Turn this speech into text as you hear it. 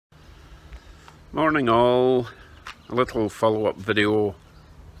Morning all, a little follow-up video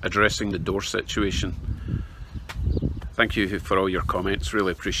addressing the door situation. Thank you for all your comments,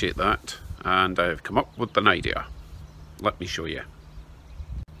 really appreciate that, and I've come up with an idea. Let me show you.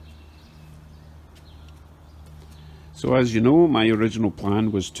 So as you know, my original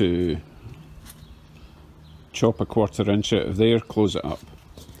plan was to chop a 1/4 inch out of there, close it up.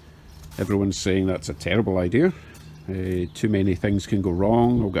 Everyone's saying that's a terrible idea. Too many things can go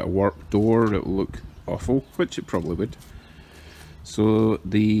wrong. I'll get a warped door, it'll look awful, which it probably would. So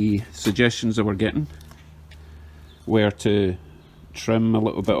the suggestions that we're getting were to trim a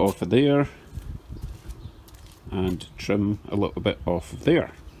little bit off of there and trim a little bit off of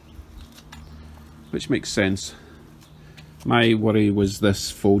there, which makes sense. My worry was this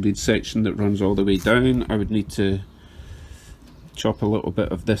folded section that runs all the way down. I would need to chop a little bit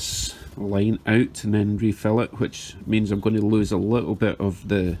of this line out and then refill it, which means I'm going to lose a little bit of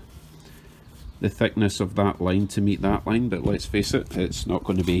the thickness of that line to meet that line, but let's face it, it's not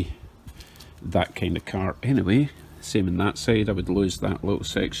going to be that kind of car anyway. Same in that side, I would lose that little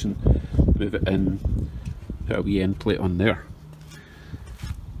section, move it in, put a wee end plate on there.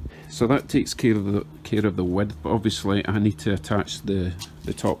 So that takes care of the width, but obviously I need to attach the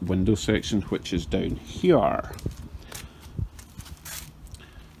top window section, which is down here.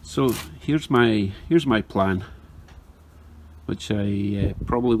 So here's my plan, which I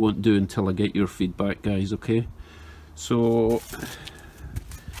probably won't do until I get your feedback, guys, okay? So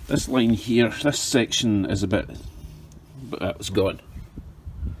this line here, this section is a bit, but it's gone.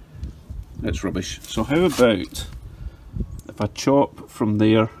 It's rubbish. So how about if I chop from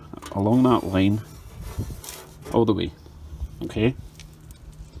there along that line all the way, okay?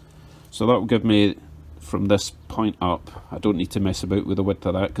 So that will give me, from this point up, I don't need to mess about with the width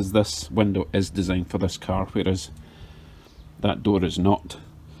of that because this window is designed for this car, whereas that door is not.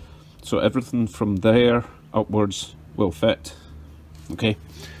 So everything from there upwards will fit, okay?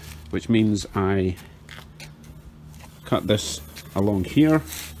 Which means I cut this along here,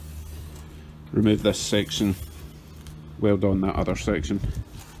 remove this section, weld on that other section.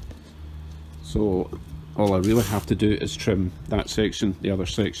 So all I really have to do is trim that section, the other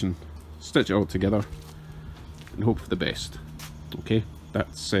section, stitch it all together and hope for the best. Okay,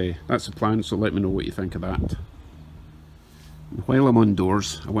 that's the plan, so let me know what you think of that. And while I'm on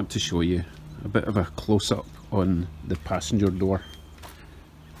doors, I want to show you a bit of a close-up on the passenger door.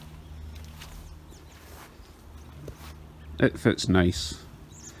 It fits nice,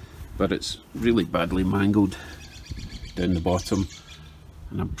 but it's really badly mangled down the bottom,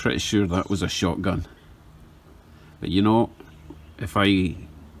 and I'm pretty sure that was a shotgun. But you know, if I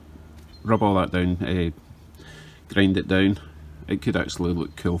rub all that down, grind it down, it could actually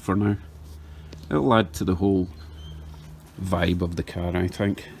look cool for now. It'll add to the whole vibe of the car, I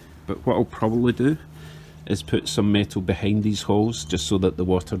think. But what I'll probably do is put some metal behind these holes just so that the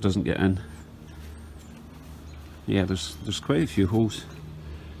water doesn't get in. Yeah, there's quite a few holes.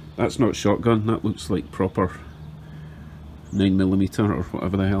 That's not shotgun, that looks like proper 9mm or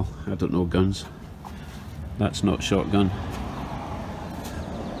whatever the hell, I don't know guns. That's not shotgun.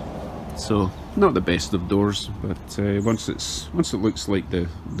 So not the best of doors, but once it looks like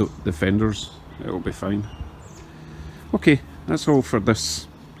the fenders, it'll be fine. Okay, that's all for this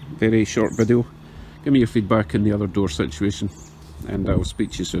very short video. Give me your feedback on the other door situation, and I'll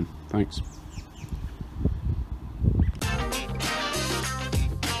speak to you soon. Thanks.